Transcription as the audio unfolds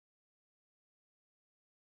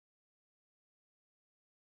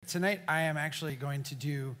Tonight I am actually going to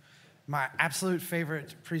do my absolute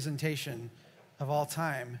favorite presentation of all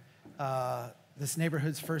time, this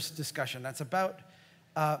neighborhood's first discussion. That's about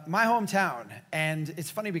my hometown. And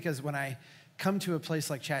it's funny because when I come to a place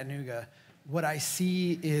like Chattanooga, what I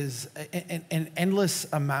see is an endless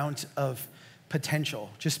amount of potential,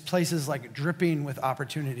 just places like dripping with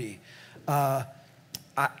opportunity.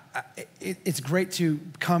 It's great to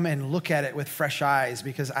come and look at it with fresh eyes,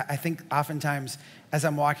 because I think oftentimes as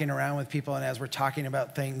I'm walking around with people and as we're talking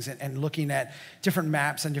about things and looking at different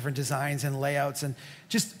maps and different designs and layouts and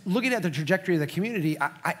just looking at the trajectory of the community,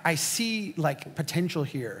 I see like potential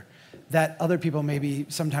here that other people maybe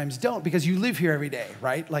sometimes don't, because you live here every day,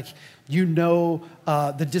 right? Like, you know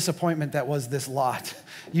the disappointment that was this lot.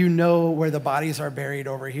 You know where the bodies are buried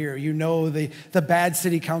over here. You know the bad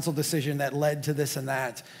city council decision that led to this and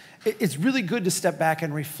that. It's really good to step back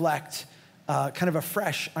and reflect kind of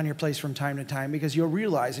afresh on your place from time to time, because you'll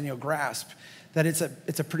realize and you'll grasp that it's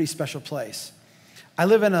a pretty special place. I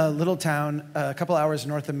live in a little town a couple hours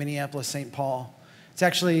north of Minneapolis, St. Paul. It's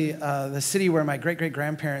actually the city where my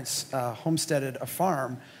great-great-grandparents homesteaded a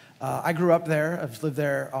farm. I grew up there. I've lived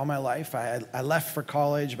there all my life. I left for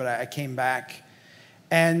college, but I came back.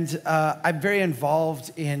 And I'm very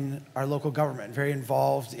involved in our local government, very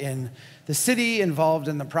involved in the city, involved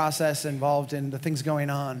in the process, involved in the things going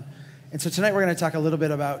on. And so tonight we're going to talk a little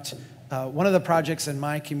bit about one of the projects in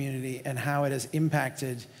my community and how it has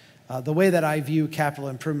impacted the way that I view capital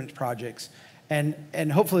improvement projects.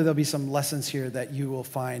 And hopefully there'll be some lessons here that you will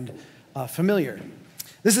find familiar.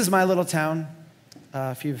 This is my little town.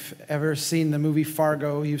 If you've ever seen the movie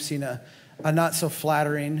Fargo, you've seen a not so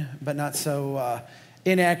flattering, but not so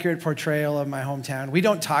inaccurate portrayal of my hometown. We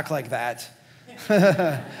don't talk like that.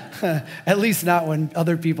 At least not when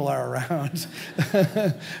other people are around.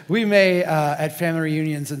 We may at family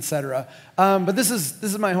reunions, etc. But this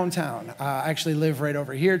is my hometown. I actually live right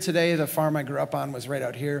over here today. The farm I grew up on was right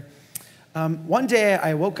out here. One day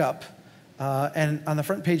I woke up and on the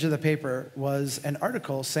front page of the paper was an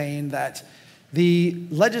article saying that the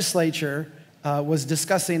legislature was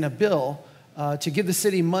discussing a bill to give the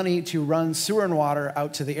city money to run sewer and water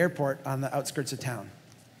out to the airport on the outskirts of town.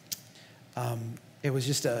 It was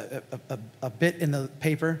just a bit in the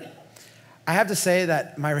paper. I have to say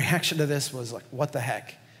that my reaction to this was like, what the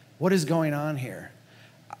heck? What is going on here?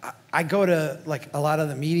 I go to like a lot of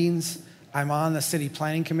the meetings. I'm on the city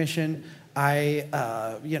planning commission. I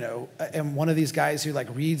am one of these guys who like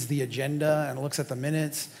reads the agenda and looks at the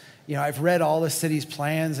minutes. You know, I've read all the city's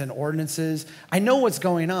plans and ordinances. I know what's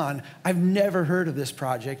going on. I've never heard of this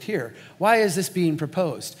project here. Why is this being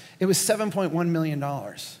proposed? It was $7.1 million.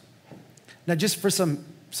 Now, just for some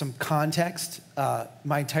context,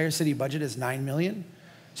 my entire city budget is $9 million.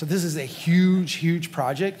 So this is a huge, huge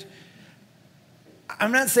project.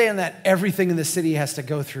 I'm not saying that everything in the city has to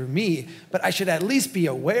go through me, but I should at least be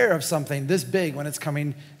aware of something this big when it's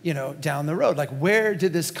coming, down the road. Like, where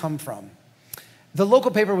did this come from? The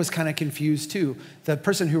local paper was kind of confused too. The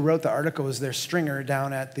person who wrote the article was their stringer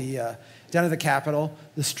down at the Capitol.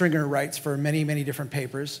 The stringer writes for many, many different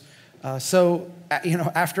papers. So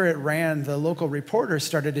after it ran, the local reporter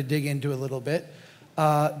started to dig into it a little bit.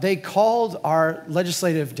 They called our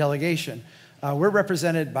legislative delegation. We're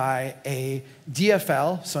represented by a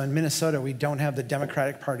DFL. So in Minnesota, we don't have the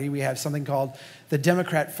Democratic Party. We have something called the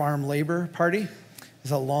Democrat Farm Labor Party.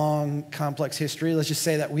 It's a long, complex history. Let's just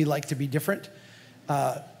say that we like to be different.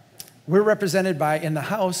 We're represented by, in the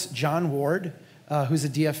House, John Ward, who's a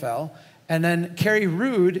DFL. And then Carrie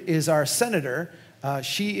Ruud is our senator.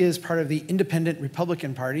 She is part of the Independent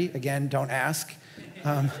Republican Party. Again, don't ask.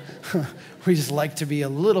 We just like to be a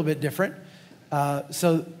little bit different.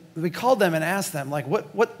 So we called them and asked them, like,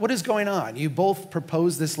 what is going on? You both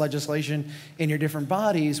proposed this legislation in your different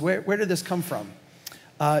bodies. Where did this come from?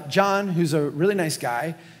 John, who's a really nice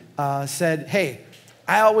guy, said, hey,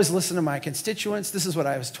 I always listen to my constituents. This is what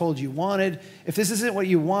I was told you wanted. If this isn't what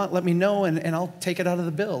you want, let me know, and I'll take it out of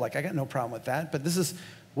the bill. Like, I got no problem with that, but this is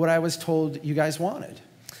what I was told you guys wanted.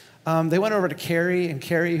 They went over to Carrie, and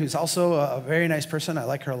Carrie, who's also a very nice person, I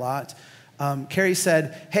like her a lot. Carrie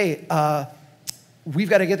said, hey, we've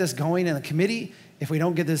got to get this going in the committee. If we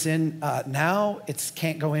don't get this in now, it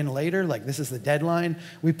can't go in later. Like, this is the deadline.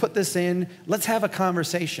 We put this in. Let's have a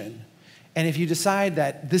conversation. And if you decide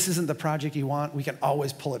that this isn't the project you want, we can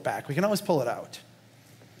always pull it back. We can always pull it out.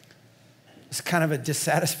 It's kind of a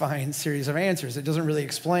dissatisfying series of answers. It doesn't really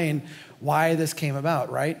explain why this came about,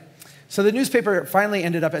 right? So the newspaper finally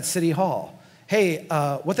ended up at City Hall. Hey,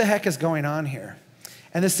 what the heck is going on here?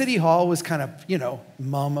 And the City Hall was kind of,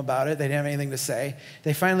 mum about it. They didn't have anything to say.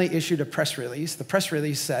 They finally issued a press release. The press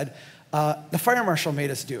release said, The fire marshal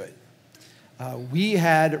made us do it. We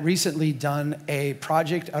had recently done a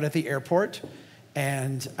project out at the airport,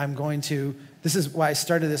 and this is why I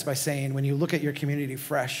started this by saying, when you look at your community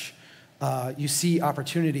fresh, you see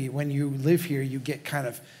opportunity. When you live here, you get kind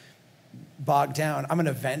of bogged down. I'm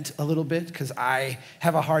gonna vent a little bit because I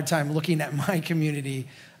have a hard time looking at my community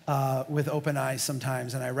with open eyes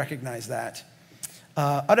sometimes, and I recognize that.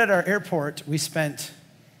 Out at our airport, we spent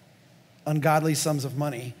ungodly sums of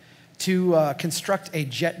money to construct a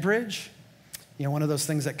jet bridge. You know, one of those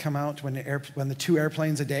things that come out when the 2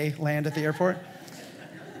 airplanes a day land at the airport.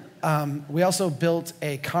 We also built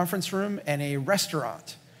a conference room and a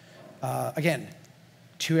restaurant. Again,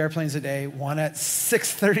 2 airplanes a day, one at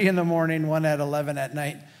 6:30 in the morning, one at 11 at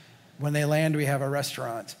night. When they land, we have a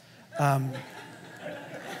restaurant.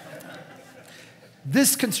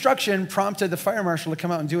 This construction prompted the fire marshal to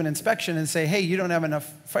come out and do an inspection and say, hey, you don't have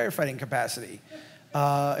enough firefighting capacity.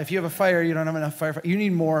 If you have a fire, you don't have enough firefighting. You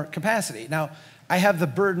need more capacity. Now, I have the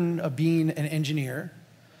burden of being an engineer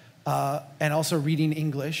and also reading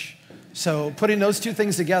English. So putting those 2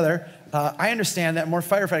 things together, I understand that more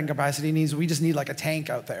firefighting capacity means we just need like a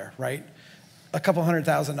tank out there, right? A couple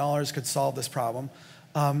 $100,000 could solve this problem.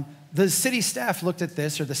 The city staff looked at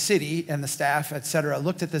this, or the city and the staff, et cetera,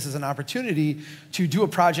 looked at this as an opportunity to do a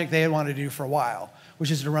project they had wanted to do for a while, which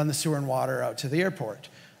is to run the sewer and water out to the airport.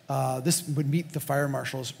 This would meet the fire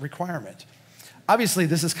marshal's requirement. Obviously,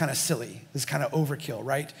 this is kind of silly. This is kind of overkill,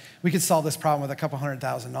 right? We could solve this problem with a couple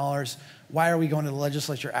 $100,000. Why are we going to the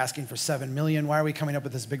legislature asking for $7 million? Why are we coming up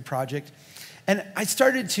with this big project? And I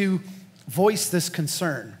started to voice this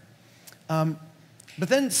concern. But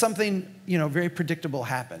then something, very predictable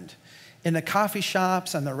happened. In the coffee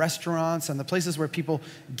shops and the restaurants and the places where people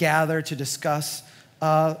gather to discuss,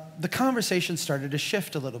 the conversation started to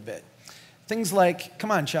shift a little bit. Things like,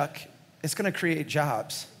 come on, Chuck, it's gonna create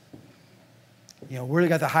jobs. We've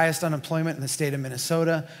got the highest unemployment in the state of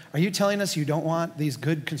Minnesota. Are you telling us you don't want these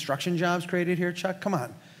good construction jobs created here, Chuck? Come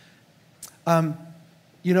on.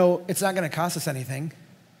 It's not gonna cost us anything.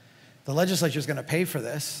 The legislature is gonna pay for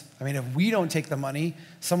this. I mean, if we don't take the money,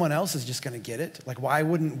 someone else is just gonna get it. Like, why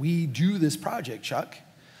wouldn't we do this project, Chuck?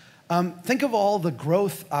 Think of all the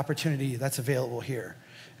growth opportunity that's available here.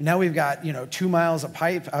 Now we've got, 2 miles of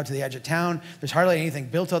pipe out to the edge of town. There's hardly anything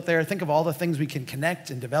built out there. Think of all the things we can connect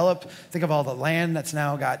and develop. Think of all the land that's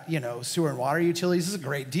now got, sewer and water utilities. This is a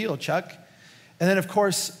great deal, Chuck. And then, of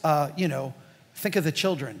course, think of the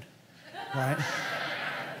children, right?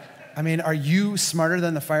 I mean, are you smarter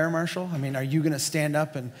than the fire marshal? I mean, are you going to stand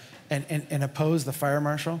up and oppose the fire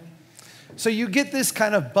marshal? So you get this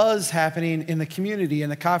kind of buzz happening in the community, in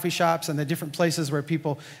the coffee shops and the different places where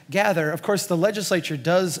people gather. Of course, the legislature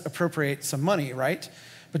does appropriate some money, right?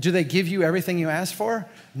 But do they give you everything you ask for?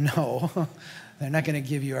 No, they're not going to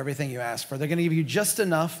give you everything you ask for. They're going to give you just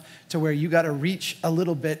enough to where you got to reach a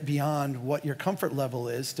little bit beyond what your comfort level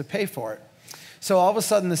is to pay for it. So all of a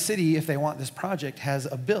sudden, the city, if they want this project, has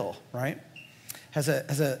a bill, right? Has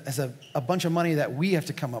a bunch of money that we have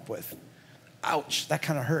to come up with. Ouch, that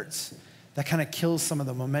kind of hurts. That kind of kills some of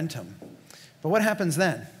the momentum. But what happens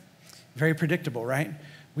then? Very predictable, right?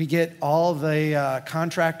 We get all the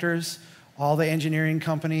contractors, all the engineering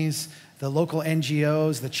companies, the local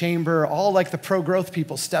NGOs, the chamber, all like the pro-growth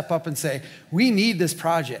people step up and say, we need this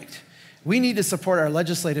project. We need to support our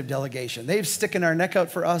legislative delegation. They've sticking our neck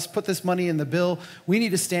out for us, put this money in the bill. We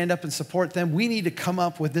need to stand up and support them. We need to come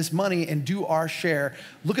up with this money and do our share.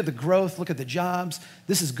 Look at the growth, look at the jobs.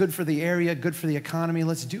 This is good for the area, good for the economy.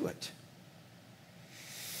 Let's do it.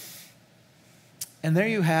 And there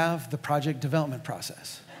you have the project development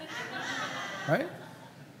process, right?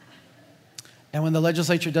 And when the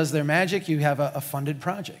legislature does their magic, you have a funded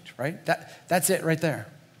project, right? That's it right there.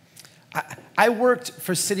 I worked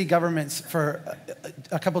for city governments for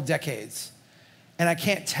a couple decades, and I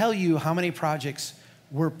can't tell you how many projects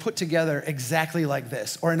were put together exactly like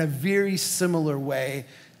this, or in a very similar way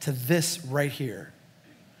to this right here.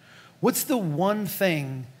 What's the one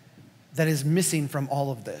thing that is missing from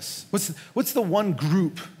all of this? What's the one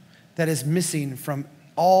group that is missing from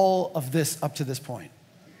all of this up to this point?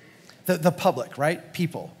 The public, right?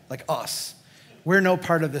 People, like us. We're no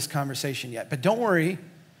part of this conversation yet, but don't worry.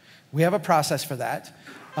 We have a process for that.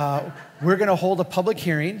 We're going to hold a public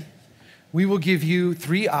hearing. We will give you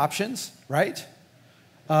 3 options, right?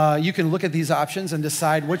 You can look at these options and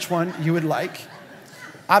decide which one you would like.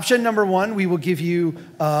 Option number 1, we will give you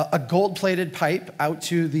a gold-plated pipe out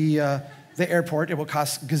to the airport. It will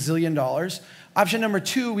cost gazillion dollars. Option number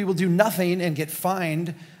 2, we will do nothing and get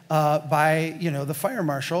fined by the fire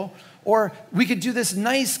marshal. Or we could do this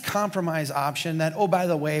nice compromise option that, oh, by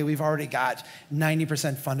the way, we've already got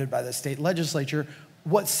 90% funded by the state legislature.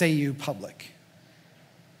 What say you, public?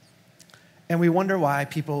 And we wonder why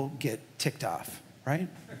people get ticked off, right?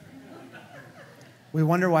 We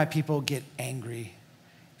wonder why people get angry,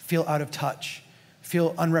 feel out of touch,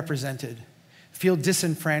 feel unrepresented, feel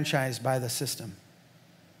disenfranchised by the system.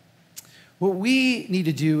 What we need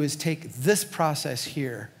to do is take this process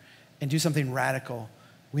here and do something radical.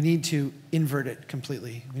 We need to invert it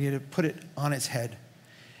completely. We need to put it on its head.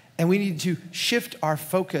 And we need to shift our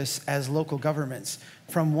focus as local governments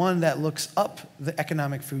from one that looks up the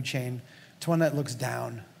economic food chain to one that looks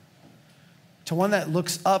down, to one that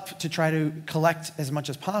looks up to try to collect as much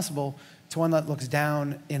as possible, to one that looks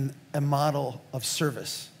down in a model of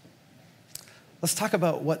service. Let's talk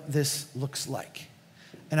about what this looks like.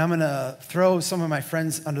 And I'm gonna throw some of my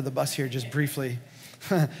friends under the bus here just briefly,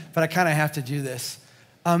 but I kind of have to do this.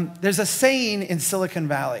 There's a saying in Silicon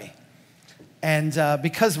Valley, and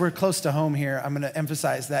because we're close to home here, I'm gonna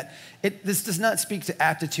emphasize that this does not speak to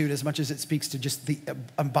aptitude as much as it speaks to just the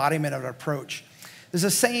embodiment of an approach. There's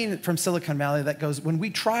a saying from Silicon Valley that goes, when we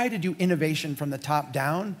try to do innovation from the top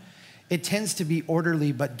down, it tends to be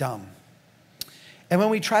orderly but dumb. And when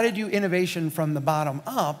we try to do innovation from the bottom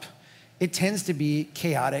up, it tends to be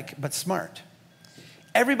chaotic but smart.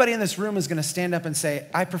 Everybody in this room is gonna stand up and say,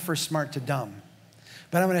 I prefer smart to dumb.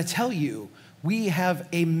 But I'm gonna tell you, we have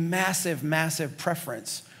a massive, massive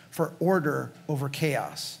preference for order over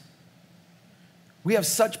chaos. We have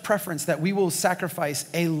such preference that we will sacrifice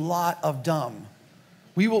a lot of dumb.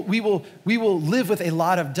 We will live with a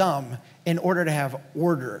lot of dumb in order to have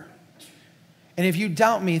order. And if you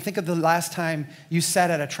doubt me, think of the last time you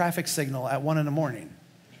sat at a traffic signal at 1 a.m,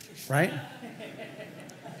 right?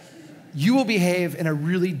 You will behave in a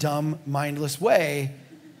really dumb, mindless way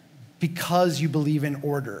because you believe in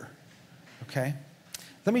order, okay?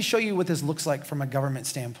 Let me show you what this looks like from a government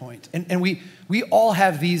standpoint. And we all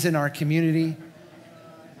have these in our community.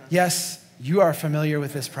 Yes, you are familiar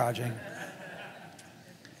with this project.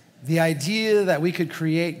 The idea that we could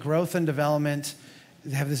create growth and development,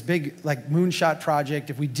 have this big like moonshot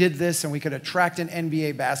project. If we did this and we could attract an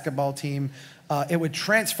NBA basketball team, it would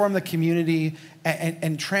transform the community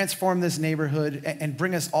and transform this neighborhood and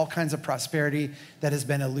bring us all kinds of prosperity that has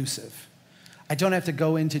been elusive. I don't have to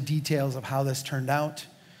go into details of how this turned out.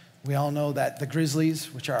 We all know that the Grizzlies,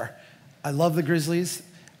 I love the Grizzlies.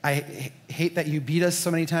 I hate that you beat us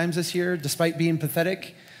so many times this year, despite being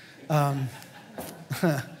pathetic.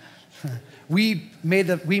 We made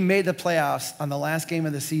the playoffs on the last game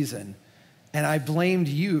of the season, and I blamed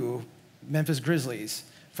you, Memphis Grizzlies,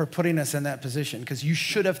 for putting us in that position, because you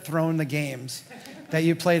should have thrown the games that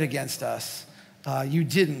you played against us. You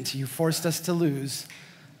didn't. You forced us to lose.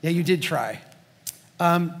 Yeah, you did try.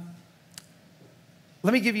 Let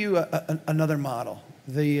me give you another model,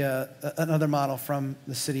 another model from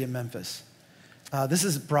the city of Memphis. This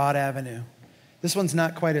is Broad Avenue. This one's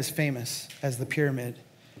not quite as famous as the pyramid,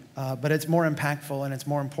 but it's more impactful and it's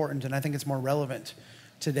more important, and I think it's more relevant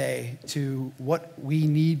today to what we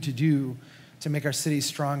need to do to make our city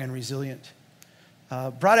strong and resilient.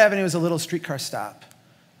 Broad Avenue is a little streetcar stop.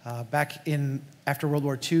 After World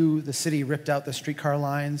War II, the city ripped out the streetcar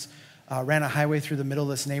lines, ran a highway through the middle of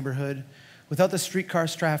this neighborhood. Without the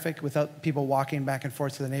streetcars traffic, without people walking back and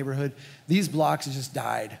forth to the neighborhood, these blocks just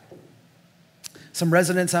died. Some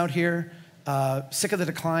residents out here, sick of the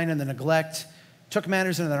decline and the neglect, took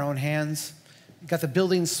matters into their own hands, got the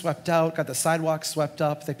buildings swept out, got the sidewalks swept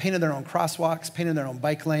up. They painted their own crosswalks, painted their own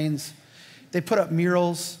bike lanes. They put up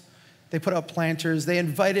murals. They put up planters. They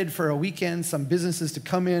invited for a weekend some businesses to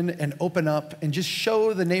come in and open up and just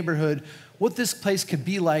show the neighborhood what this place could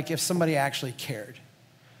be like if somebody actually cared.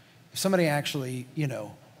 If somebody actually,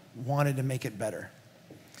 wanted to make it better.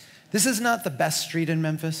 This is not the best street in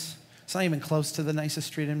Memphis. It's not even close to the nicest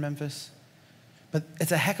street in Memphis. But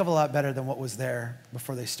it's a heck of a lot better than what was there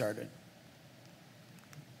before they started.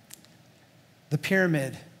 The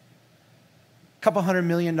pyramid, a couple $100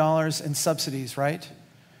 million in subsidies, right?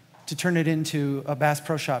 To turn it into a Bass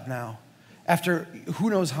Pro Shop now. After who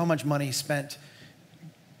knows how much money spent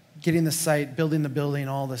getting the site, building the building,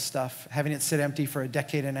 all this stuff, having it sit empty for a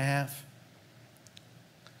decade and a half.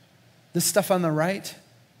 This stuff on the right,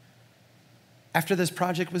 after this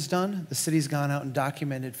project was done, the city's gone out and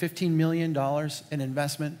documented $15 million in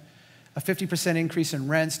investment, a 50% increase in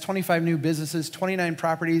rents, 25 new businesses, 29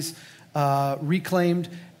 properties reclaimed,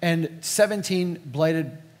 and 17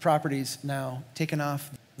 blighted properties now taken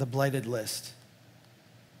off the blighted list.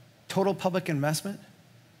 Total public investment,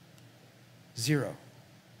 0.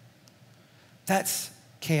 That's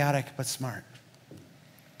chaotic but smart.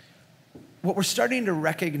 what we're starting to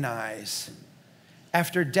recognize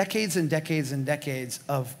after decades and decades and decades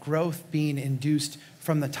of growth being induced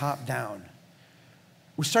from the top down,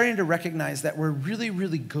 we're starting to recognize that we're really,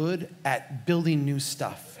 really good at building new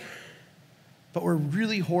stuff, but we're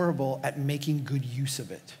really horrible at making good use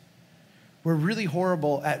of it. We're really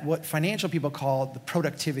horrible at what financial people call the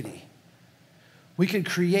productivity. We can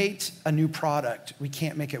create a new product, we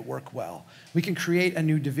can't make it work well. We can create a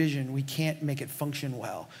new division, we can't make it function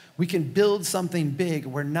well. We can build something big,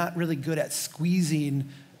 we're not really good at squeezing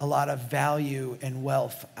a lot of value and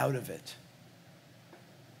wealth out of it.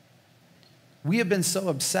 We have been so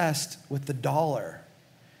obsessed with the dollar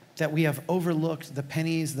that we have overlooked the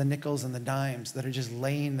pennies, the nickels, and the dimes that are just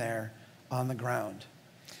laying there on the ground.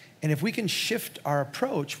 And if we can shift our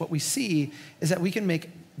approach, what we see is that we can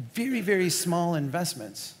make very, very small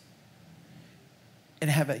investments and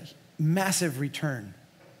have a massive return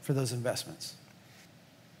for those investments.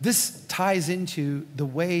 This ties into the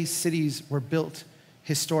way cities were built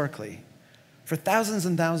historically. For thousands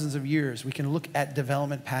and thousands of years, we can look at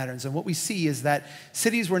development patterns, and what we see is that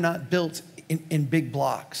cities were not built in big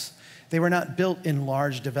blocks. They were not built in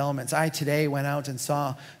large developments. I today went out and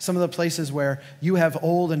saw some of the places where you have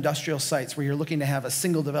old industrial sites where you're looking to have a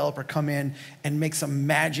single developer come in and make some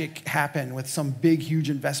magic happen with some big, huge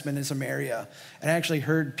investment in some area. And I actually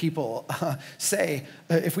heard people say,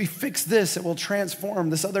 if we fix this, it will transform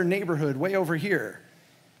this other neighborhood way over here.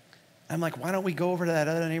 I'm like, why don't we go over to that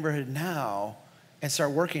other neighborhood now and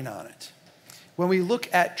start working on it? When we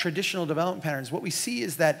look at traditional development patterns, what we see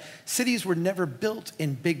is that cities were never built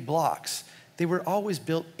in big blocks. They were always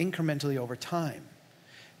built incrementally over time.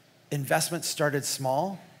 Investments started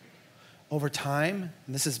small. Over time,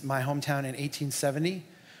 and this is my hometown in 1870,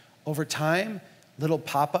 over time, little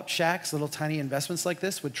pop-up shacks, little tiny investments like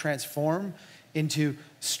this would transform into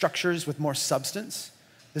structures with more substance.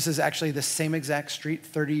 This is actually the same exact street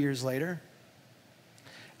 30 years later.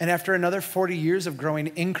 And after another 40 years of growing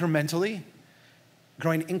incrementally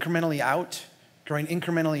out, growing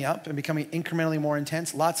incrementally up, and becoming incrementally more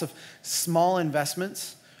intense, lots of small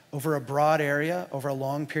investments over a broad area, over a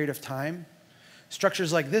long period of time,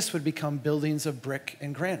 structures like this would become buildings of brick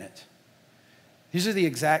and granite. This is the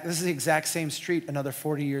exact same street another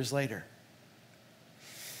 40 years later.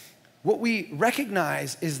 What we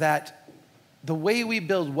recognize is that the way we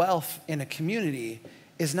build wealth in a community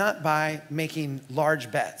is not by making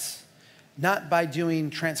large bets, not by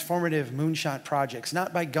doing transformative moonshot projects,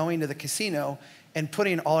 not by going to the casino and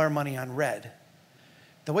putting all our money on red.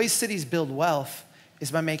 The way cities build wealth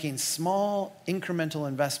is by making small incremental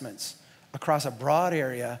investments across a broad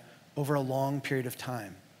area over a long period of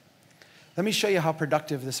time. Let me show you how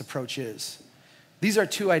productive this approach is. These are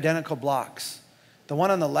two identical blocks. The one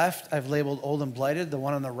on the left I've labeled old and blighted, the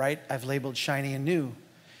one on the right I've labeled shiny and new.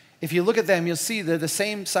 If you look at them, you'll see they're the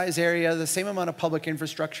same size area, the same amount of public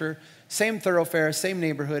infrastructure, same thoroughfare, same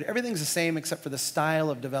neighborhood. Everything's the same except for the style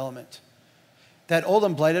of development. That old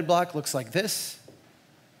and blighted block looks like this.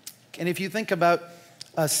 And if you think about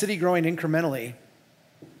a city growing incrementally,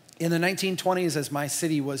 in the 1920s, as my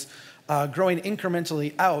city was growing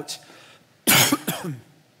incrementally out,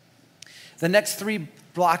 the next 3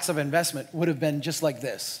 blocks of investment would have been just like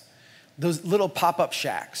this. Those little pop-up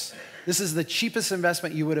shacks. This is the cheapest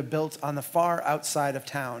investment you would have built on the far outside of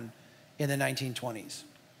town in the 1920s.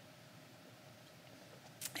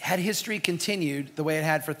 Had history continued the way it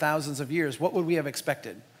had for thousands of years, what would we have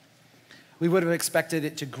expected? We would have expected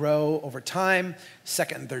it to grow over time,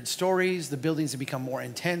 second and third stories, the buildings to become more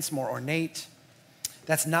intense, more ornate.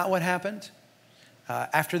 That's not what happened.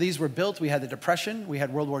 After these were built, we had the Depression, we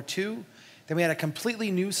had World War II, then we had a completely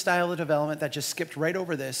new style of development that just skipped right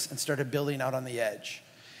over this and started building out on the edge.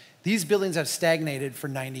 These buildings have stagnated for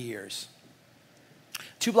 90 years.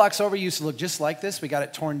 2 blocks over used to look just like this. We got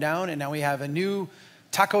it torn down, and now we have a new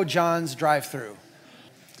Taco John's drive-thru.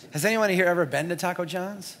 Has anyone here ever been to Taco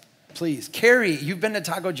John's? Please. Carrie, you've been to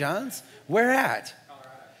Taco John's? Where at? Colorado.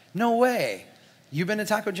 No way. You've been to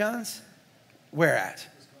Taco John's? Where at?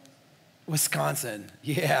 Wisconsin.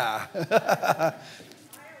 Yeah.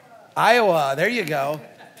 Iowa. There you go.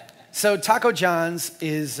 So Taco John's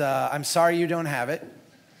is, I'm sorry you don't have it,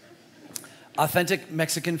 authentic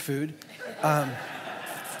Mexican food.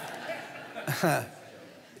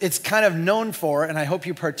 It's kind of known for, and I hope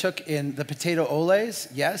you partook in the potato oles,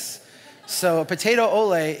 yes? So a potato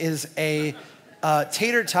ole is a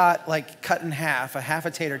tater tot like cut in half, half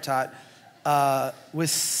a tater tot, with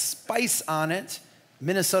spice on it,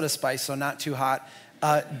 Minnesota spice, so not too hot,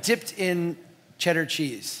 dipped in cheddar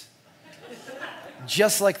cheese.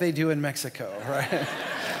 Just like they do in Mexico,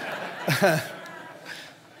 right?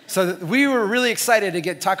 So we were really excited to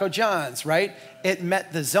get Taco John's, right? It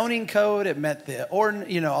met the zoning code, it met the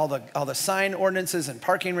all the sign ordinances and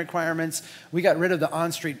parking requirements. We got rid of the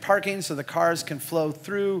on-street parking so the cars can flow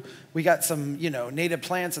through. We got some, native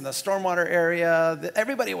plants in the stormwater area.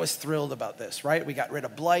 Everybody was thrilled about this, right? We got rid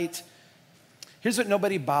of blight. Here's what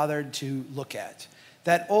nobody bothered to look at.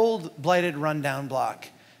 That old blighted rundown block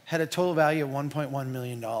had a total value of $1.1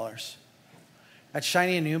 million. That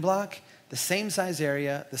shiny and new block, the same size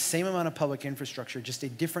area, the same amount of public infrastructure, just a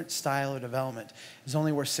different style of development, is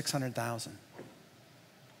only worth $600,000.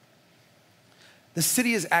 The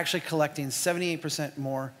city is actually collecting 78%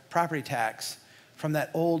 more property tax from that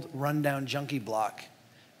old rundown junky block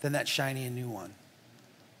than that shiny and new one.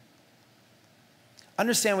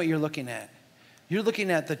 Understand what you're looking at. You're looking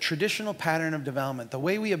at the traditional pattern of development, the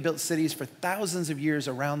way we have built cities for thousands of years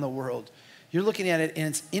around the world. You're looking at it in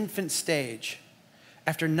its infant stage,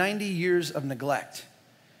 after 90 years of neglect,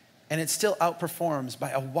 and it still outperforms by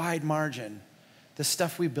a wide margin the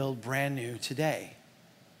stuff we build brand new today.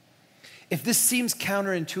 If this seems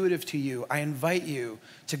counterintuitive to you, I invite you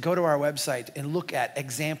to go to our website and look at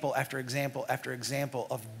example after example after example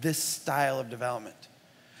of this style of development.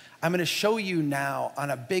 I'm going to show you now on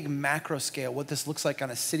a big macro scale what this looks like on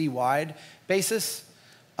a citywide basis.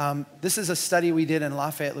 This is a study we did in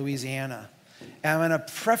Lafayette, Louisiana. And I'm going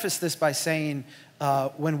to preface this by saying,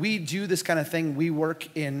 when we do this kind of thing, we work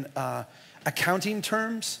in accounting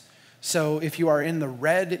terms. So if you are in the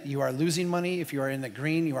red, you are losing money. If you are in the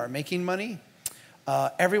green, you are making money.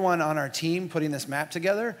 Everyone on our team putting this map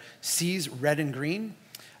together sees red and green.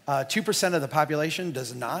 2% of the population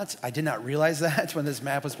does not. I did not realize that when this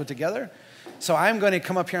map was put together. So I'm going to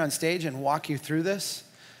come up here on stage and walk you through this.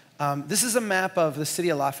 This is a map of the city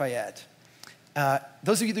of Lafayette.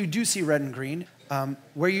 Those of you who do see red and green,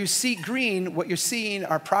 where you see green, what you're seeing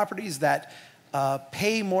are properties that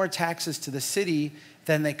pay more taxes to the city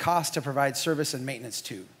than they cost to provide service and maintenance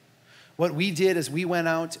to. What we did is we went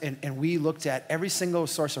out and we looked at every single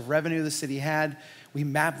source of revenue the city had. We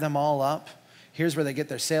mapped them all up. Here's where they get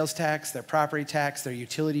their sales tax, their property tax, their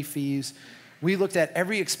utility fees. We looked at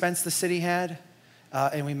every expense the city had,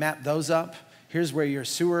 and we mapped those up. Here's where your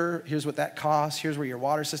sewer, here's what that costs. Here's where your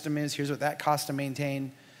water system is. Here's what that costs to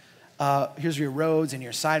maintain. Here's your roads and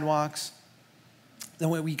your sidewalks. Then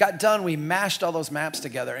when we got done, we mashed all those maps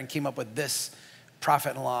together and came up with this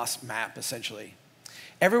profit and loss map, essentially.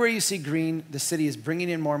 Everywhere you see green, the city is bringing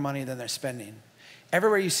in more money than they're spending.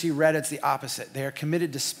 Everywhere you see red, it's the opposite. They are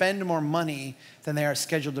committed to spend more money than they are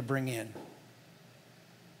scheduled to bring in.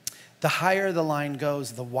 The higher the line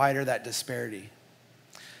goes, the wider that disparity.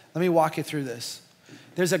 Let me walk you through this.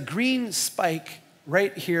 There's a green spike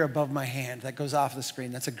right here above my hand that goes off the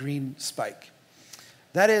screen. That's a green spike.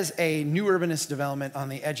 That is a new urbanist development on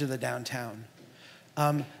the edge of the downtown.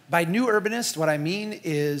 By new urbanist, what I mean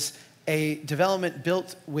is a development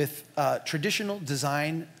built with traditional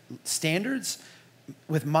design standards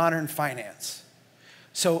with modern finance.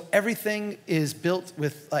 So everything is built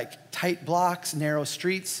with like tight blocks, narrow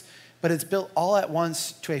streets, but it's built all at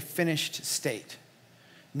once to a finished state,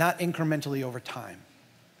 not incrementally over time.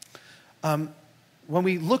 When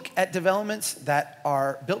we look at developments that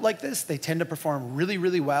are built like this, they tend to perform really,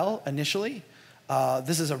 really well initially.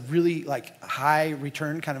 This is a really high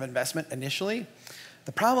return kind of investment initially.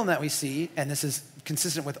 The problem that we see, and this is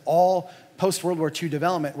consistent with all post-World War II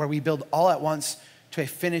development, where we build all at once to a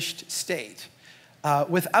finished state,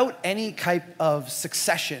 without any type of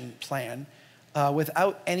succession plan,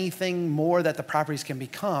 without anything more that the properties can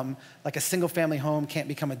become, like a single-family home can't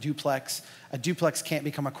become a duplex can't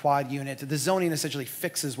become a quad unit. The zoning essentially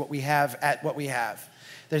fixes what we have at what we have.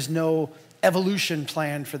 There's no evolution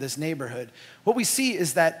plan for this neighborhood. What we see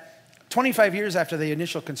is that 25 years after the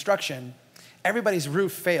initial construction, everybody's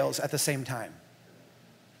roof fails at the same time.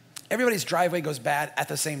 Everybody's driveway goes bad at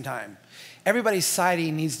the same time. Everybody's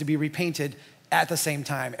siding needs to be repainted at the same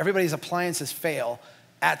time. Everybody's appliances fail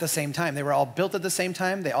at the same time. They were all built at the same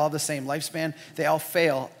time. They all have the same lifespan. They all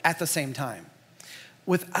fail at the same time.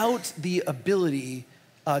 Without the ability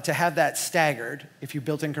to have that staggered, if you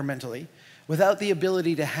built incrementally, without the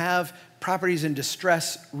ability to have properties in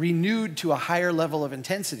distress renewed to a higher level of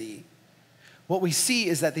intensity, what we see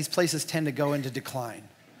is that these places tend to go into decline.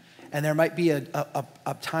 And there might be a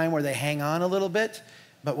time where they hang on a little bit,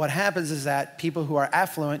 but what happens is that people who are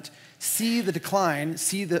affluent see the decline,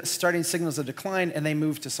 see the starting signals of decline, and they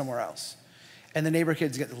move to somewhere else. And the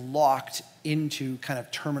neighborhoods get locked into kind of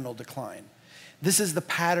terminal decline. This is the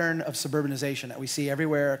pattern of suburbanization that we see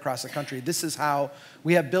everywhere across the country. This is how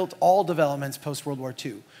we have built all developments post-World War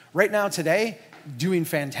II. Right now, today, doing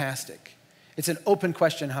fantastic. It's an open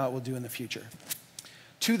question how it will do in the future.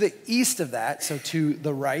 To the east of that, so to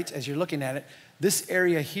the right, as you're looking at it, this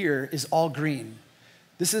area here is all green.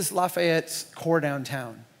 This is Lafayette's core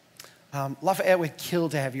downtown. Lafayette would kill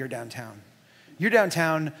to have your downtown. Your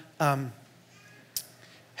downtown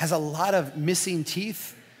has a lot of missing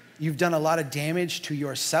teeth. You've done a lot of damage to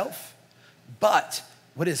yourself, but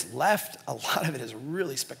what is left, a lot of it is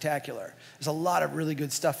really spectacular. There's a lot of really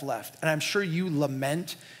good stuff left. And I'm sure you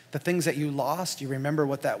lament the things that you lost. You remember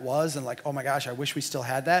what that was and like, oh my gosh, I wish we still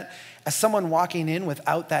had that. As someone walking in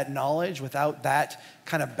without that knowledge, without that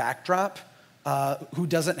kind of backdrop, who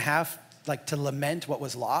doesn't have like to lament what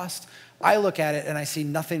was lost, I look at it and I see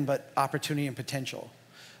nothing but opportunity and potential.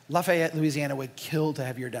 Lafayette, Louisiana would kill to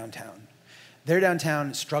have your downtown. Their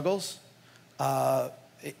downtown struggles.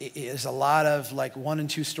 It is a lot of like 1- and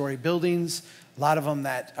 2-story buildings, a lot of them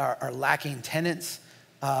that are lacking tenants.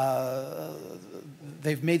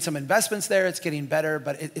 They've made some investments there, it's getting better,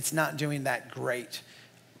 but it's not doing that great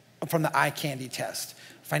from the eye candy test.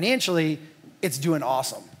 Financially, it's doing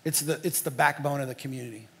awesome. It's the backbone of the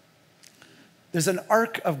community. There's an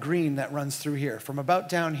arc of green that runs through here, from about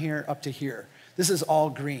down here up to here. This is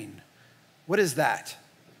all green. What is that?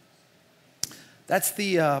 That's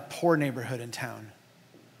the poor neighborhood in town.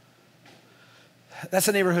 That's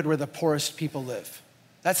the neighborhood where the poorest people live.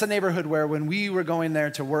 That's the neighborhood where when we were going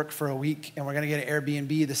there to work for a week and we're gonna get an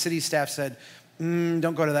Airbnb, the city staff said,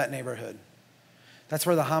 don't go to that neighborhood. That's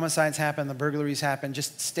where the homicides happen, the burglaries happen,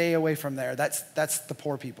 just stay away from there. That's the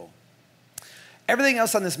poor people. Everything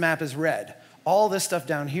else on this map is red. All this stuff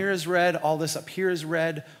down here is red, all this up here is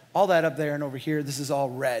red, all that up there and over here, this is all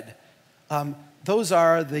red. Those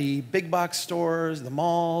are the big box stores, the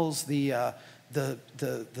malls, the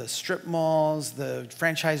strip malls, the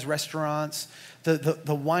franchise restaurants,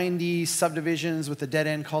 the windy subdivisions with the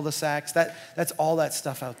dead-end cul-de-sacs. That's all that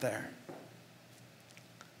stuff out there.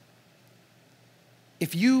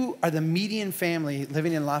 If you are the median family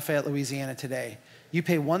living in Lafayette, Louisiana today, you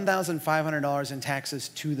pay $1,500 in taxes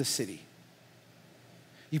to the city.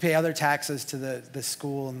 You pay other taxes to the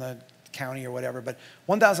school and the county or whatever, but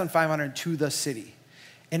 $1,500 to the city.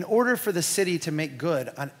 In order for the city to make good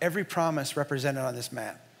on every promise represented on this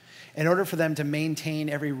map, in order for them to maintain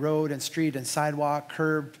every road and street and sidewalk,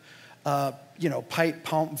 curb, pipe,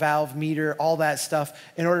 pump, valve, meter, all that stuff,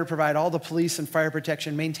 in order to provide all the police and fire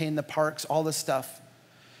protection, maintain the parks, all this stuff,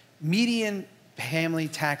 median family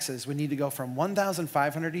taxes would need to go from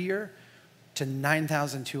 $1,500 a year to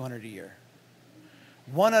 $9,200 a year.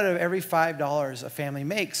 1 out of every $5 a family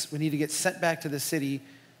makes would need to get sent back to the city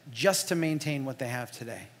just to maintain what they have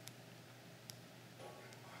today.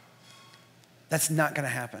 That's not going to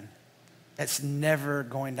happen. It's never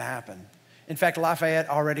going to happen. In fact, Lafayette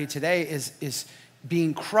already today is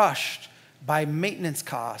being crushed by maintenance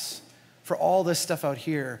costs for all this stuff out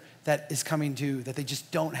here that is coming due that they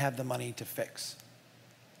just don't have the money to fix.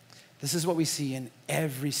 This is what we see in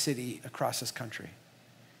every city across this country,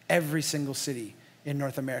 every single city in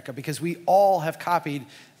North America, because we all have copied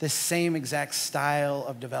the same exact style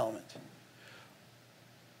of development.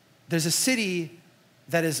 There's a city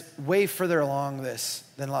that is way further along this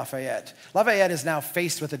than Lafayette. Lafayette is now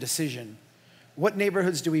faced with a decision. What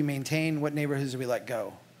neighborhoods do we maintain? What neighborhoods do we let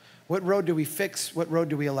go? What road do we fix? What road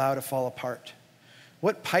do we allow to fall apart?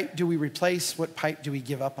 What pipe do we replace? What pipe do we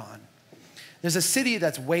give up on? There's a city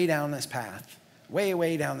that's way down this path,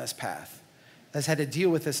 way down this path, that's had to deal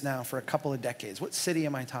with this now for a couple of decades. What city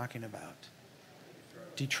am I talking about?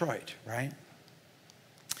 Detroit, right?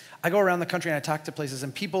 I go around the country and I talk to places,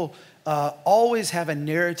 and people always have a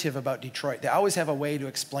narrative about Detroit. They always have a way to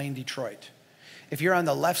explain Detroit. If you're on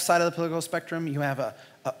the left side of the political spectrum, you have a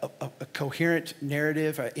coherent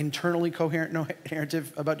narrative, an internally coherent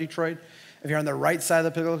narrative about Detroit. If you're on the right side of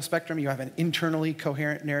the political spectrum, you have an internally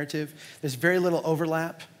coherent narrative. There's very little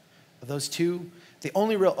overlap of those two. The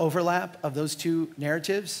only real overlap of those two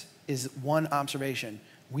narratives is one observation: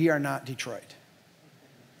 we are not Detroit.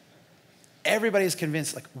 Everybody's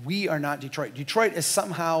convinced, like, we are not Detroit. Detroit is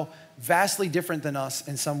somehow vastly different than us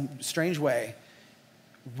in some strange way.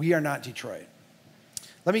 We are not Detroit.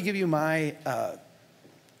 Let me give you my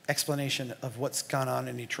explanation of what's gone on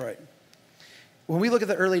in Detroit. When we look at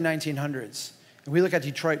the early 1900s, and we look at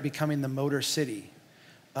Detroit becoming the motor city,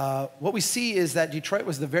 what we see is that Detroit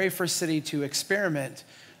was the very first city to experiment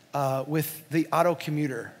with the auto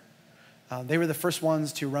commuter. They were the first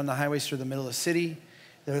ones to run the highways through the middle of the city.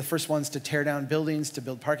 They were the first ones to tear down buildings, to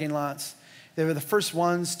build parking lots. They were the first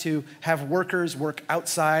ones to have workers work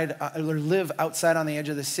outside or live outside on the edge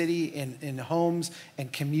of the city in homes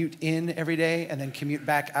and commute in every day and then commute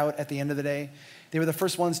back out at the end of the day. They were the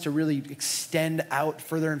first ones to really extend out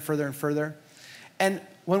further and further and further. And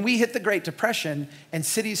when we hit the Great Depression and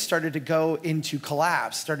cities started to go into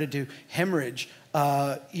collapse, started to hemorrhage,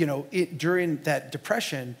 during that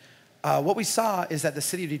depression, what we saw is that the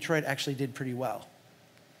city of Detroit actually did pretty well.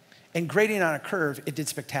 And grading on a curve, it did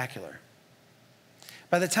spectacular.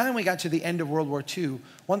 By the time we got to the end of World War II,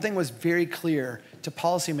 one thing was very clear to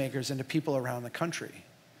policymakers and to people around the country.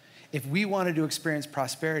 If we wanted to experience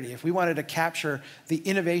prosperity, if we wanted to capture the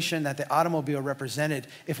innovation that the automobile represented,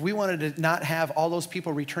 if we wanted to not have all those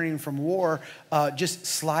people returning from war just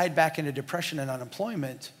slide back into depression and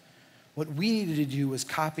unemployment, what we needed to do was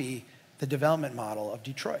copy the development model of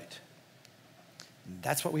Detroit.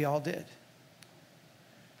 That's what we all did.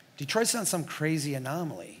 Detroit's not some crazy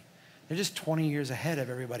anomaly. They're just 20 years ahead of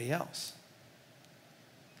everybody else.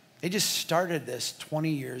 They just started this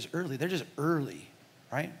 20 years early. They're just early,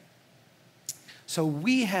 right? So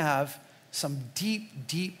we have some deep,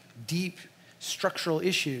 deep, deep structural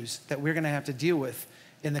issues that we're going to have to deal with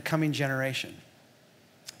in the coming generation.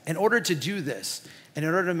 In order to do this, and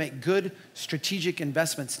in order to make good strategic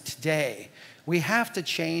investments today, we have to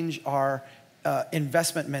change our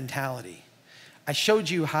investment mentality. I showed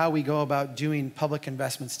you how we go about doing public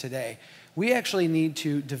investments today. We actually need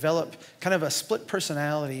to develop kind of a split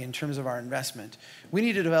personality in terms of our investment. We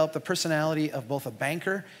need to develop the personality of both a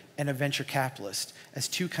banker and a venture capitalist as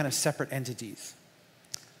two kind of separate entities.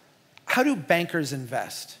 How do bankers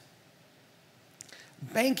invest?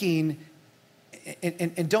 Banking,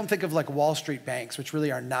 and don't think of like Wall Street banks, which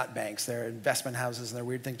really are not banks. They're investment houses and they're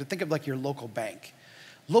weird things, but think of like your local bank.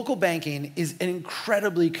 Local banking is an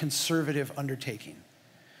incredibly conservative undertaking.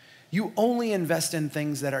 You only invest in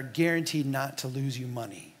things that are guaranteed not to lose you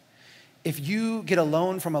money. If you get a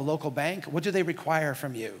loan from a local bank, what do they require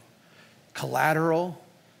from you? Collateral,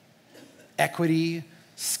 equity,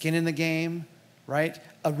 skin in the game, right?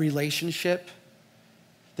 A relationship.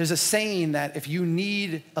 There's a saying that if you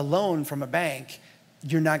need a loan from a bank,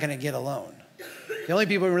 you're not going to get a loan. The only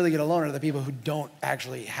people who really get a loan are the people who don't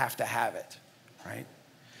actually have to have it, right?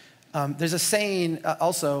 There's a saying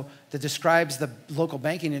also that describes the local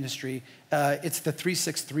banking industry. It's the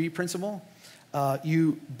 363 principle.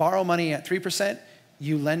 You borrow money at 3%,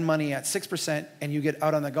 you lend money at 6%, and you get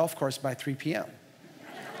out on the golf course by 3 p.m.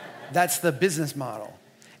 That's the business model.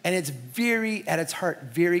 And it's very, at its heart,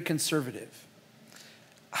 very conservative.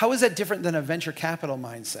 How is that different than a venture capital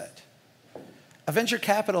mindset? A venture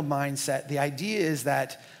capital mindset, the idea is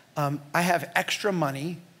that I have extra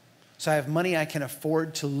money, so I have money I can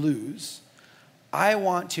afford to lose. I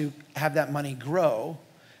want to have that money grow.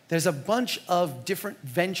 There's a bunch of different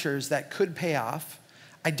ventures that could pay off.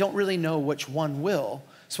 I don't really know which one will.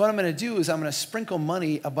 So what I'm going to do is I'm going to sprinkle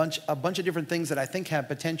money a bunch of different things that I think have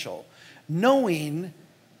potential, knowing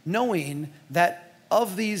that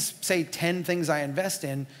of these, say, 10 things I invest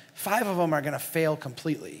in, 5 of them are going to fail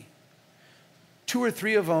completely. 2 or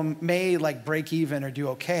 3 of them may like break even or do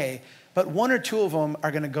okay, but 1 or 2 of them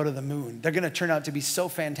are going to go to the moon. They're going to turn out to be so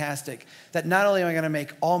fantastic that not only am I going to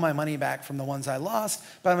make all my money back from the ones I lost,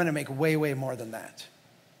 but I'm going to make way, way more than that.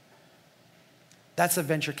 That's a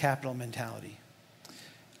venture capital mentality.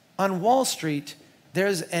 On Wall Street,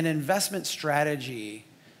 there's an investment strategy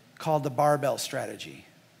called the barbell strategy.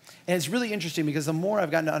 And it's really interesting because the more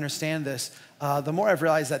I've gotten to understand this, the more I've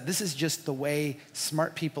realized that this is just the way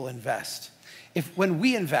smart people invest. When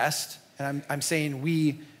we invest, and I'm saying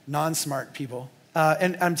we non-smart people,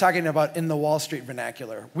 and I'm talking about in the Wall Street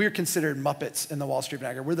vernacular. We're considered Muppets in the Wall Street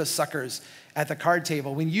vernacular. We're the suckers at the card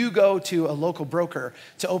table. When you go to a local broker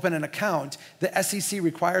to open an account, the SEC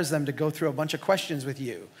requires them to go through a bunch of questions with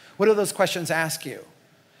you. What do those questions ask you?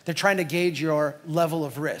 They're trying to gauge your level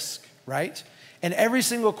of risk, right? And every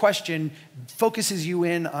single question focuses you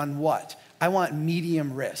in on what? I want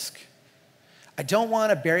medium risk. I don't want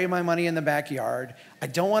to bury my money in the backyard. I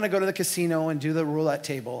don't want to go to the casino and do the roulette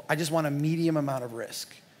table. I just want a medium amount of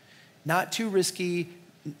risk. Not too risky,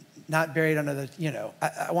 not buried under the,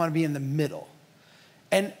 I want to be in the middle.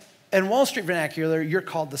 And in Wall Street vernacular, you're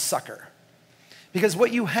called the sucker. Because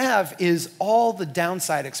what you have is all the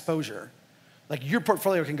downside exposure. Like your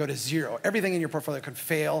portfolio can go to zero. Everything in your portfolio can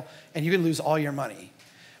fail, and you can lose all your money.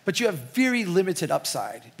 But you have very limited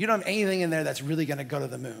upside. You don't have anything in there that's really going to go to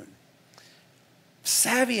the moon.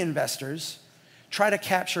 Savvy investors try to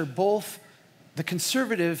capture both the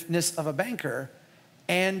conservativeness of a banker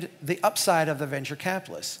and the upside of the venture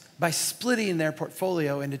capitalist by splitting their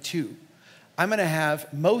portfolio into 2. I'm going to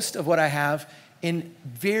have most of what I have in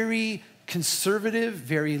very conservative,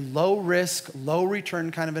 very low risk, low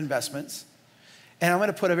return kind of investments. And I'm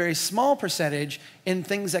going to put a very small percentage in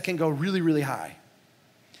things that can go really, really high.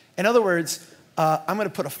 In other words, I'm going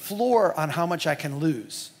to put a floor on how much I can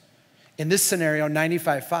lose. in this scenario,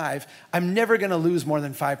 95.5, I'm never gonna lose more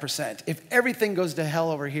than 5%. If everything goes to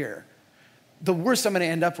hell over here, the worst I'm gonna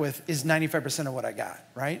end up with is 95% of what I got,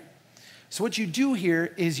 right? So what you do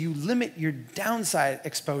here is you limit your downside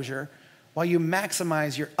exposure while you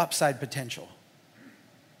maximize your upside potential.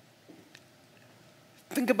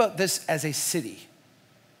 Think about this as a city.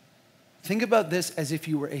 Think about this as if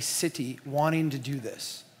you were a city wanting to do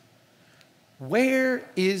this. Where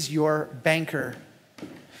is your banker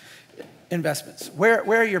investments? Where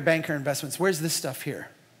are your banker investments? Where's this stuff here?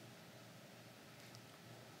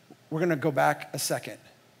 We're gonna go back a second.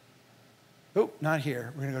 Oh, not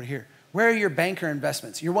here, we're gonna go to here. Where are your banker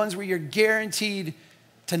investments? Your ones where you're guaranteed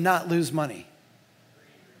to not lose money.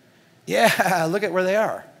 Yeah, look at where they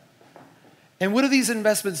are. And what do these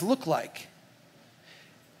investments look like?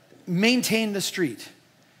 Maintain the street,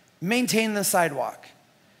 maintain the sidewalk,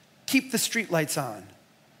 keep the street lights on,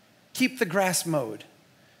 keep the grass mowed,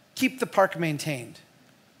 keep the park maintained.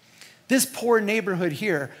 This poor neighborhood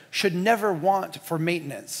here should never want for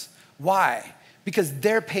maintenance. Why? Because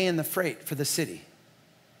they're paying the freight for the city.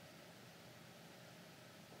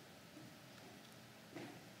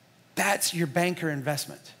 That's your banker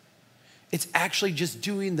investment. It's actually just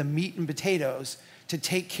doing the meat and potatoes to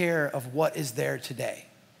take care of what is there today.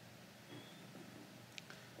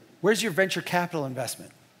 Where's your venture capital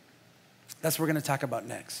investment? That's what we're gonna talk about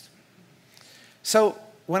next. So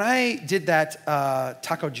when I did that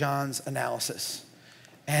Taco John's analysis,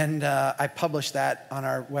 and I published that on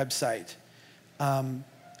our website,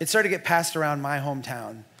 it started to get passed around my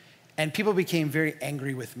hometown, and people became very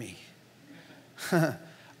angry with me.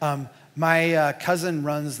 My cousin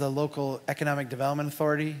runs the local economic development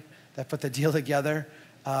authority that put the deal together.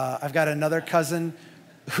 I've got another cousin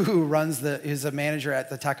who is a manager at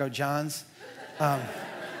the Taco John's.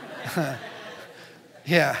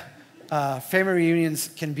 Yeah, family reunions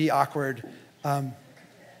can be awkward.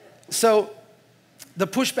 So the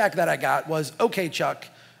pushback that I got was, okay, Chuck,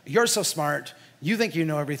 you're so smart. You think you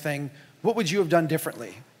know everything. What would you have done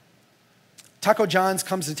differently? Taco John's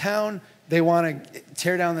comes to town. They want to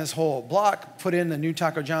tear down this whole block, put in the new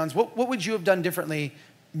Taco John's. What would you have done differently,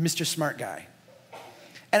 Mr. Smart Guy?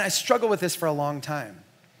 And I struggled with this for a long time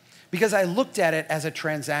because I looked at it as a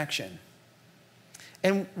transaction.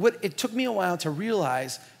 And what it took me a while to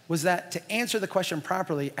realize was that to answer the question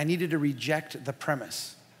properly, I needed to reject the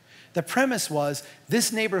premise. The premise was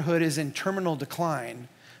this neighborhood is in terminal decline.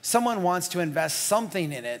 Someone wants to invest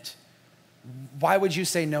something in it. Why would you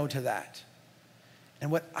say no to that? And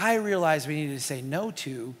what I realized we needed to say no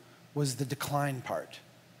to was the decline part.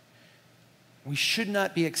 We should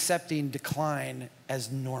not be accepting decline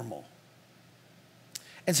as normal.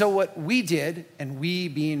 And so what we did, and we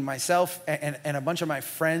being myself and a bunch of my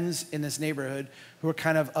friends in this neighborhood who are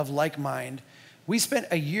kind of like mind, we spent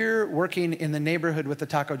a year working in the neighborhood with the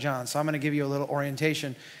Taco John's. So I'm gonna give you a little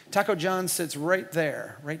orientation. Taco John's sits right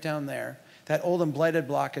there, right down there. That old and blighted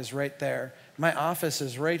block is right there. My office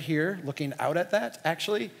is right here, looking out at that,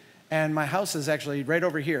 actually, and my house is actually right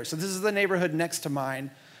over here. So this is the neighborhood next to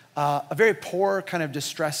mine, a very poor, kind of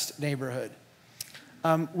distressed neighborhood.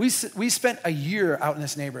 We spent a year out in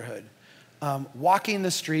this neighborhood, walking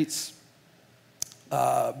the streets,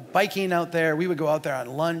 biking out there. We would go out there on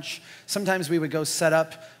lunch. Sometimes we would go set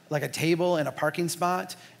up like a table in a parking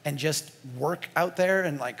spot and just work out there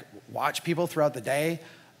and like watch people throughout the day.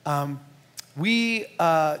 We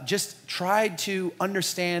just tried to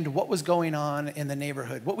understand what was going on in the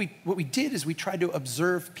neighborhood. What we did is we tried to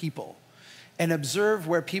observe people and observe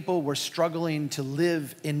where people were struggling to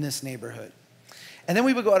live in this neighborhood. And then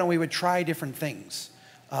we would go out and we would try different things.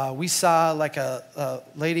 We saw like a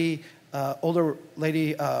lady, older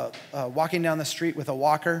lady walking down the street with a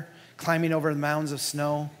walker, climbing over the mounds of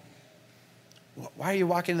snow. Why are you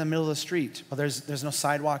walking in the middle of the street? Well, there's no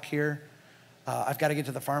sidewalk here. I've got to get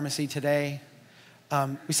to the pharmacy today.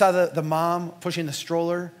 We saw the mom pushing the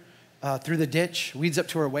stroller through the ditch, weeds up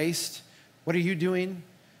to her waist. What are you doing?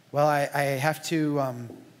 Well, I have to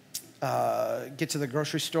get to the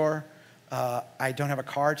grocery store. I don't have a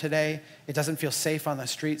car today. It doesn't feel safe on the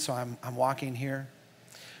street, so I'm walking here.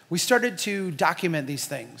 We started to document these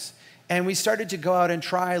things. And we started to go out and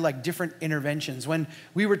try like different interventions. When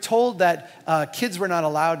we were told that kids were not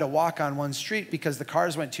allowed to walk on one street because the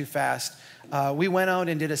cars went too fast, we went out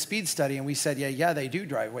and did a speed study and we said, yeah, they do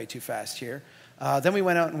drive way too fast here. Then we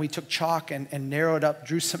went out and we took chalk and narrowed up,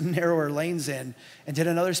 drew some narrower lanes in, and did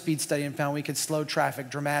another speed study and found we could slow traffic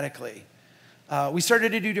dramatically. We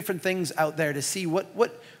started to do different things out there to see what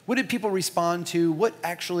did people respond to, what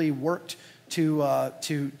actually worked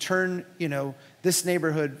to turn, this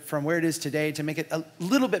neighborhood from where it is today to make it a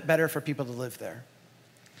little bit better for people to live there.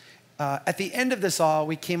 At the end of this all,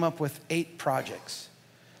 we came up with 8 projects.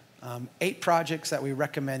 8 projects that we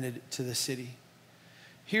recommended to the city.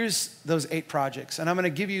 Here's those 8 projects, and I'm gonna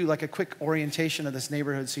give you like a quick orientation of this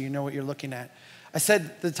neighborhood so you know what you're looking at. I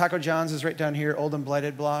said the Taco John's is right down here, old and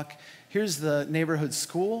blighted block. Here's the neighborhood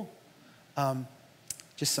school.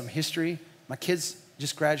 Just some history. My kids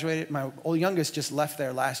just graduated. My youngest just left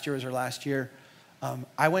there last year, was her last year.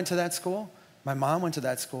 I went to that school. My mom went to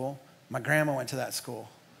that school. My grandma went to that school.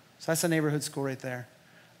 So that's the neighborhood school right there.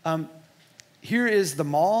 Here is the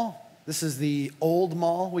mall. This is the old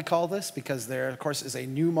mall, we call this, because there, of course, is a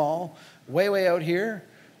new mall way, way out here.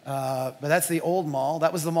 But that's the old mall.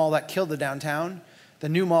 That was the mall that killed the downtown. The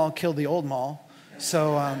new mall killed the old mall.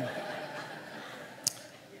 So,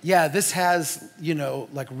 yeah, this has,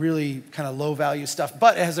 like really kind of low value stuff,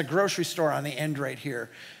 but it has a grocery store on the end right here.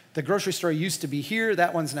 The grocery store used to be here.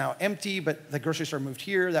 That one's now empty, but the grocery store moved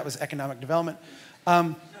here. That was economic development.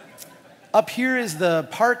 Up here is the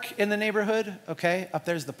park in the neighborhood, okay? Up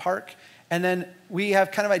there's the park. And then we have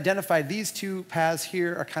kind of identified these 2 paths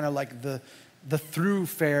here are kind of like the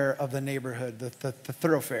thoroughfare of the neighborhood, the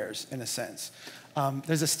thoroughfares in a sense.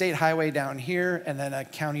 There's a state highway down here and then a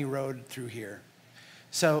county road through here.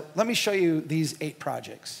 So let me show you these 8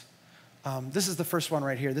 projects. This is the first one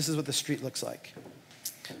right here. This is what the street looks like.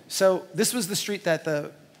 So this was the street that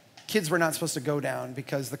the kids were not supposed to go down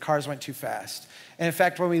because the cars went too fast. And in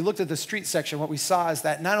fact, when we looked at the street section, what we saw is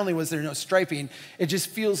that not only was there no striping, it just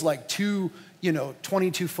feels like 2,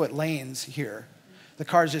 22-foot lanes here. The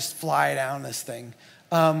cars just fly down this thing.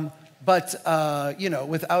 But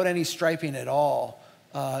without any striping at all,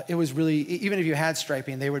 it was really, even if you had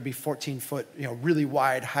striping, they would be 14-foot, really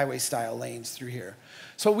wide highway-style lanes through here.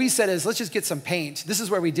 So what we said is, let's just get some paint. This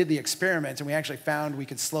is where we did the experiment, and we actually found we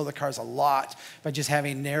could slow the cars a lot by just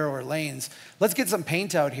having narrower lanes. Let's get some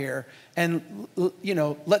paint out here, and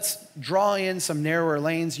let's draw in some narrower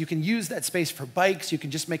lanes. You can use that space for bikes. You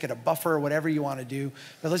can just make it a buffer, whatever you want to do.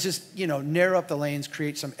 But let's just, narrow up the lanes,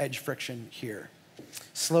 create some edge friction here.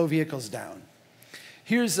 Slow vehicles down.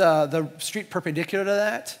 Here's the street perpendicular to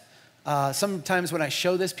that. Sometimes when I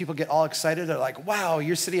show this, people get all excited. They're like, wow,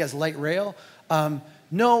 your city has light rail.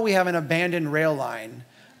 No, we have an abandoned rail line.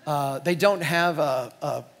 They don't have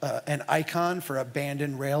an icon for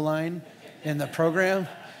abandoned rail line in the program.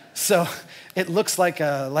 So it looks like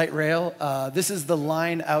a light rail. This is the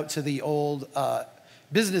line out to the old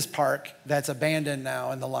business park that's abandoned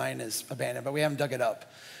now, and the line is abandoned, but we haven't dug it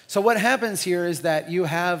up. So what happens here is that you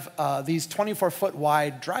have these 24-foot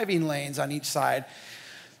wide driving lanes on each side.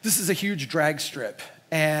 This is a huge drag strip.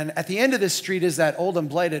 And at the end of this street is that old and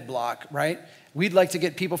blighted block, right? We'd like to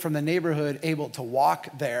get people from the neighborhood able to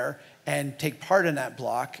walk there and take part in that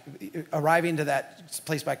block. Arriving to that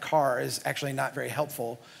place by car is actually not very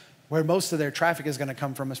helpful. Where most of their traffic is going to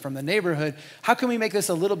come from is from the neighborhood. How can we make this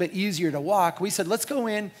a little bit easier to walk? We said, let's go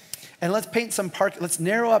in and let's paint some let's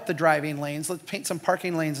narrow up the driving lanes. Let's paint some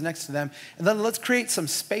parking lanes next to them. And then let's create some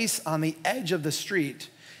space on the edge of the street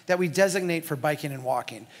that we designate for biking and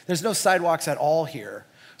walking. There's no sidewalks at all here.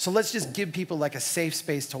 So let's just give people like a safe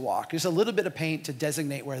space to walk. There's a little bit of paint to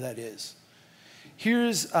designate where that is.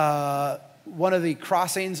 Here's one of the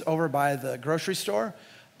crossings over by the grocery store.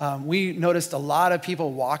 We noticed a lot of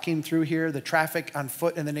people walking through here. The traffic on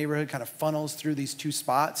foot in the neighborhood kind of funnels through these 2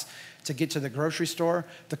 spots to get to the grocery store.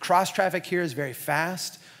 The cross traffic here is very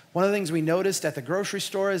fast. One of the things we noticed at the grocery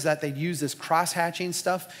store is that they'd use this cross-hatching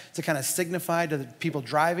stuff to kind of signify to the people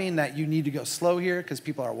driving that you need to go slow here because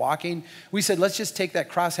people are walking. We said, let's just take that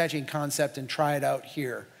cross-hatching concept and try it out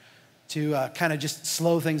here to kind of just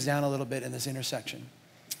slow things down a little bit in this intersection.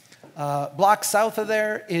 Block south of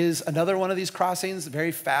there is another one of these crossings,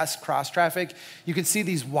 very fast cross traffic. You can see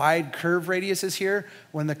these wide curve radiuses here.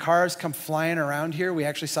 When the cars come flying around here, we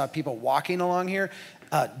actually saw people walking along here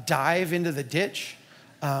dive into the ditch.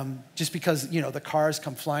 Just because, the cars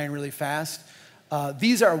come flying really fast.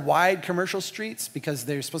 These are wide commercial streets because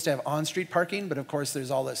they're supposed to have on-street parking, but of course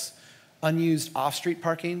there's all this unused off-street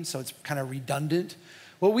parking, so it's kind of redundant.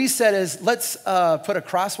 What we said is, let's put a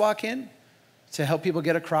crosswalk in to help people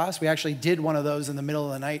get across. We actually did one of those in the middle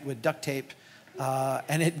of the night with duct tape,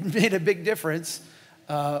 and it made a big difference.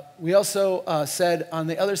 We also said on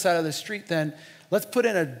the other side of the street then, let's put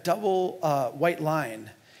in a double white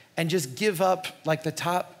line and just give up like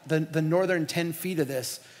the northern 10 feet of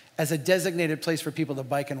this as a designated place for people to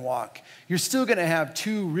bike and walk. You're still gonna have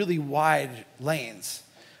 2 really wide lanes.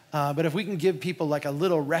 But if we can give people like a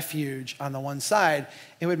little refuge on the one side,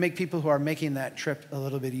 it would make people who are making that trip a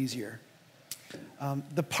little bit easier.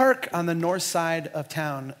 The park on the north side of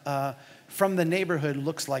town from the neighborhood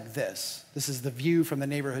looks like this. This is the view from the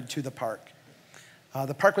neighborhood to the park.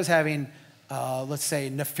 The park was having, let's say,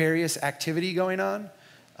 nefarious activity going on.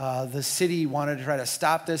 The city wanted to try to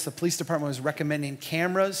stop this. The police department was recommending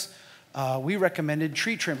cameras. We recommended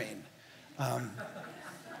tree trimming.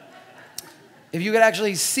 If you could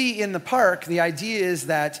actually see in the park, the idea is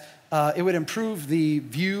that it would improve the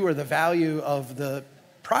view or the value of the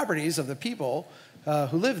properties of the people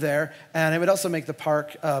who live there, and it would also make the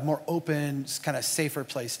park a more open, kind of safer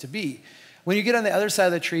place to be. When you get on the other side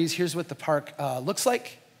of the trees, here's what the park looks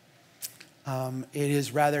like. It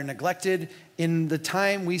is rather neglected. In the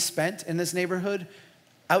time we spent in this neighborhood,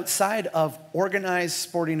 outside of organized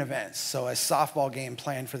sporting events, so a softball game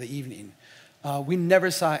planned for the evening, we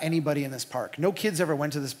never saw anybody in this park. No kids ever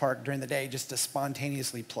went to this park during the day just to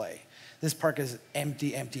spontaneously play. This park is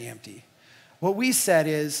empty, empty, empty. What we said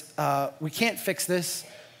is, we can't fix this.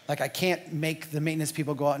 Like, I can't make the maintenance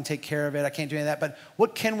people go out and take care of it. I can't do any of that. But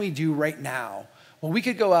what can we do right now? Well, we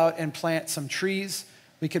could go out and plant some trees.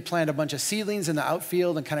 We could plant a bunch of seedlings in the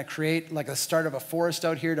outfield and kind of create like a start of a forest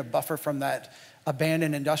out here to buffer from that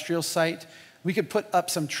abandoned industrial site. We could put up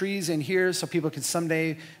some trees in here so people could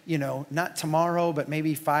someday, not tomorrow, but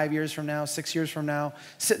maybe 5 years from now, 6 years from now,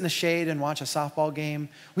 sit in the shade and watch a softball game.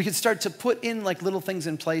 We could start to put in like little things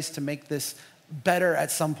in place to make this better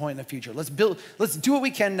at some point in the future. Let's do what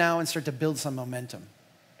we can now and start to build some momentum.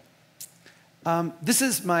 This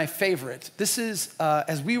is my favorite. This is,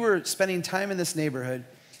 as we were spending time in this neighborhood,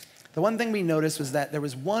 the one thing we noticed was that there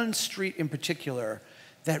was one street in particular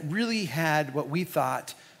that really had what we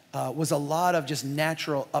thought was a lot of just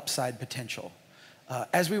natural upside potential.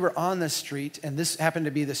 As we were on this street, and this happened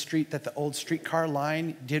to be the street that the old streetcar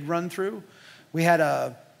line did run through, we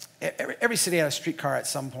had every city had a streetcar at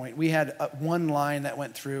some point. We had one line that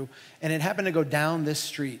went through, and it happened to go down this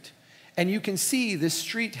street. And you can see this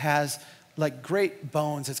street has like great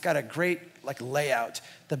bones. It's got a great like layout.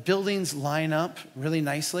 The buildings line up really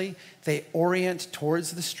nicely. They orient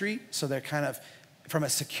towards the street, so they're kind of, from a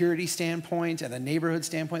security standpoint and a neighborhood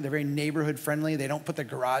standpoint, they're very neighborhood friendly. They don't put the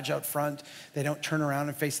garage out front. They don't turn around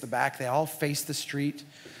and face the back. They all face the street.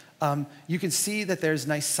 You can see that there's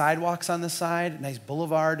nice sidewalks on the side, nice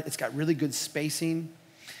boulevard. It's got really good spacing.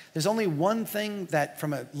 There's only one thing that,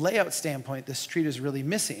 from a layout standpoint, this street is really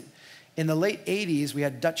missing. In the late 80s, we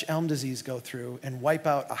had Dutch elm disease go through and wipe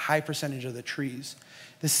out a high percentage of the trees.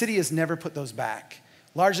 The city has never put those back,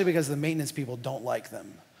 largely because the maintenance people don't like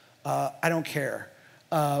them. I don't care.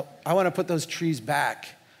 I want to put those trees back.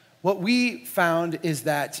 What we found is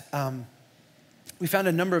that we found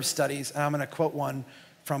a number of studies, and I'm going to quote one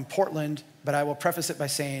from Portland, but I will preface it by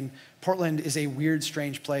saying Portland is a weird,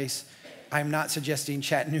 strange place. I'm not suggesting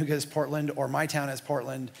Chattanooga is Portland or my town is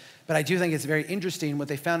Portland, but I do think it's very interesting. What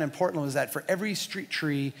they found in Portland was that for every street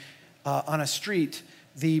tree on a street,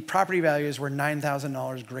 the property values were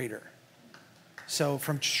 $9,000 greater. So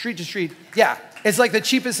from street to street, yeah, it's like the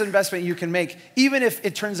cheapest investment you can make. Even if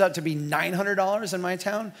it turns out to be $900 in my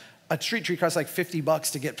town, a street tree costs like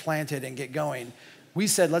 $50 to get planted and get going. We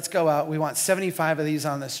said, let's go out. We want 75 of these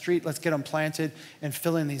on the street. Let's get them planted and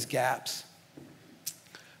fill in these gaps.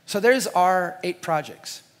 So there's our 8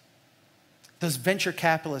 projects, those venture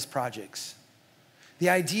capitalist projects. The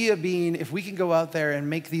idea being, if we can go out there and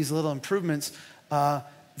make these little improvements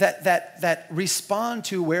that respond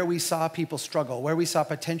to where we saw people struggle, where we saw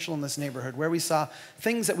potential in this neighborhood, where we saw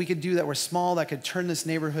things that we could do that were small that could turn this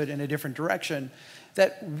neighborhood in a different direction,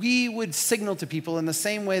 that we would signal to people in the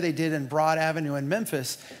same way they did in Broad Avenue in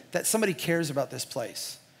Memphis that somebody cares about this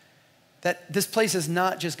place, that this place is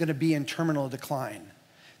not just going to be in terminal decline,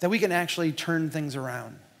 that we can actually turn things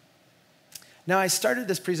around. Now, I started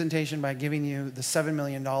this presentation by giving you the $7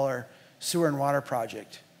 million sewer and water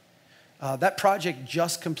project. That project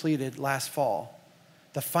just completed last fall.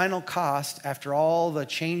 The final cost, after all the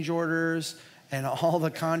change orders and all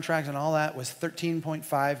the contracts and all that, was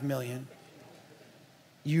 $13.5 million.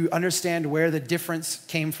 You understand where the difference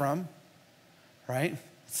came from, right?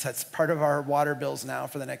 So that's part of our water bills now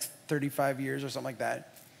for the next 35 years or something like that.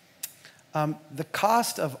 The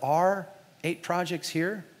cost of our 8 projects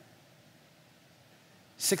here,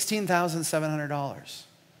 $16,700.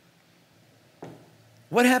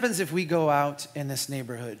 What happens if we go out in this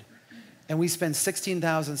neighborhood and we spend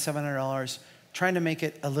 $16,700 trying to make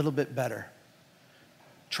it a little bit better,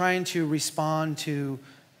 trying to respond to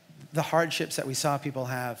the hardships that we saw people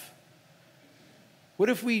have? What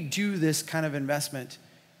if we do this kind of investment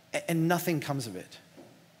and nothing comes of it?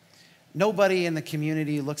 Nobody in the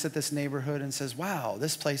community looks at this neighborhood and says, wow,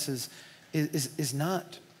 this place is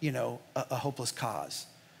not, a hopeless cause.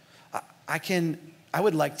 I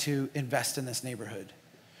would like to invest in this neighborhood.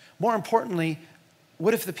 More importantly,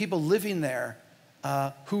 what if the people living there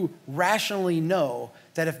who rationally know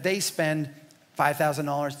that if they spend $5,000,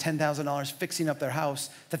 $10,000 fixing up their house,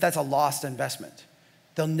 that that's a lost investment.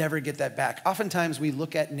 They'll never get that back. Oftentimes we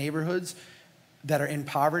look at neighborhoods that are in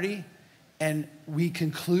poverty and we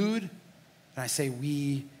conclude, and I say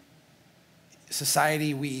we,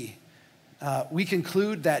 society, we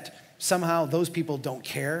conclude that somehow those people don't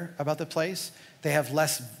care about the place. They have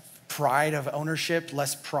less pride of ownership,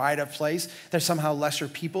 less pride of place. They're somehow lesser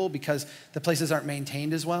people because the places aren't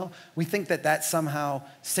maintained as well. We think that that somehow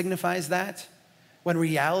signifies that, when in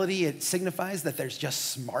reality it signifies that there's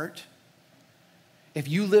just smart. If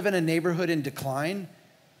you live in a neighborhood in decline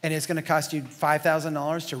and it's gonna cost you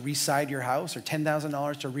 $5,000 to re-side your house or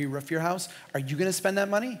 $10,000 to re-roof your house, are you gonna spend that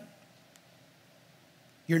money?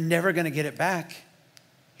 You're never gonna get it back.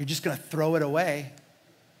 You're just gonna throw it away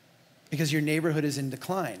because your neighborhood is in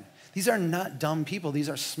decline. These are not dumb people, these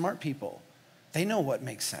are smart people. They know what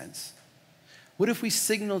makes sense. What if we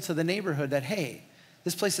signal to the neighborhood that, hey,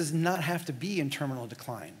 this place does not have to be in terminal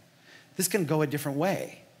decline. This can go a different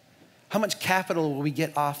way. How much capital will we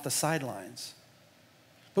get off the sidelines?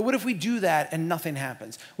 But what if we do that and nothing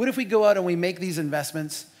happens? What if we go out and we make these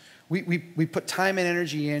investments, we put time and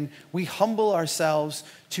energy in, we humble ourselves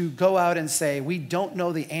to go out and say, we don't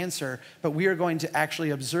know the answer, but we are going to actually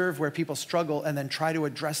observe where people struggle and then try to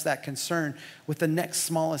address that concern with the next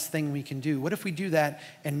smallest thing we can do? What if we do that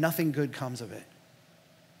and nothing good comes of it?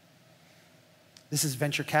 This is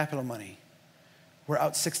venture capital money. We're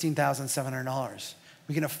out $16,700.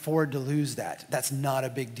 We can afford to lose that. That's not a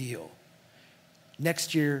big deal.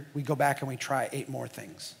 Next year, we go back and we try 8 more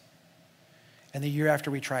things. And the year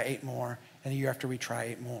after we try 8 more, and the year after we try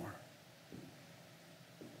 8 more.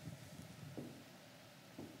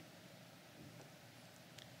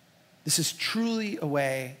 This is truly a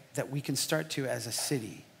way that we can start to, as a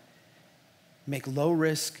city, make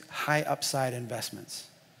low-risk, high-upside investments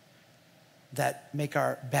that make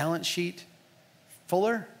our balance sheet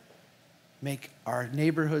fuller, make our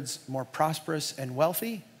neighborhoods more prosperous and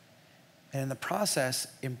wealthy, and in the process,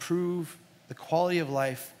 improve the quality of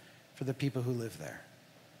life for the people who live there.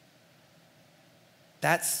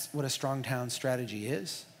 That's what a strong town strategy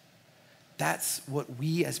is. That's what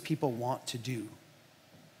we as people want to do.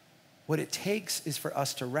 What it takes is for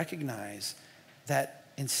us to recognize that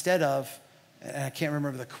instead of, and I can't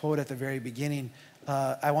remember the quote at the very beginning,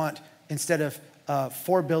 instead of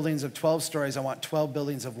 4 buildings of 12 stories, I want 12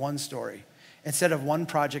 buildings of 1 story. Instead of one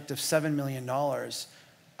project of $7 million,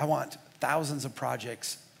 I want thousands of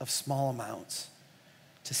projects of small amounts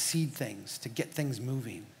to seed things, to get things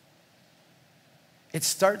moving. It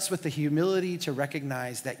starts with the humility to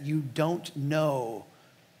recognize that you don't know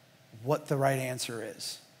what the right answer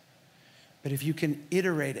is. But if you can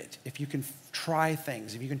iterate it, if you can try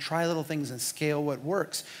things, if you can try little things and scale what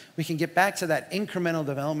works, we can get back to that incremental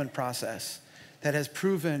development process that has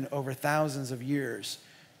proven over thousands of years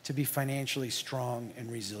to be financially strong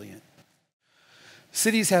and resilient.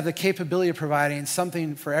 Cities have the capability of providing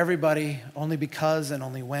something for everybody only because and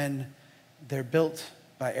only when they're built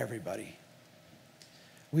by everybody.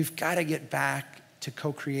 We've got to get back to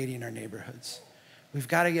co-creating our neighborhoods. We've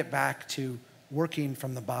got to get back to working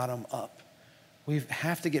from the bottom up. We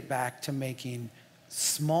have to get back to making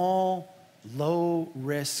small,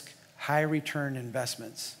 low-risk, high-return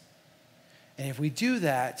investments. And if we do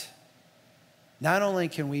that, not only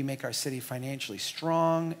can we make our city financially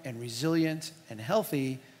strong and resilient and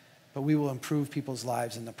healthy, but we will improve people's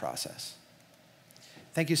lives in the process.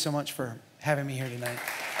 Thank you so much for having me here tonight.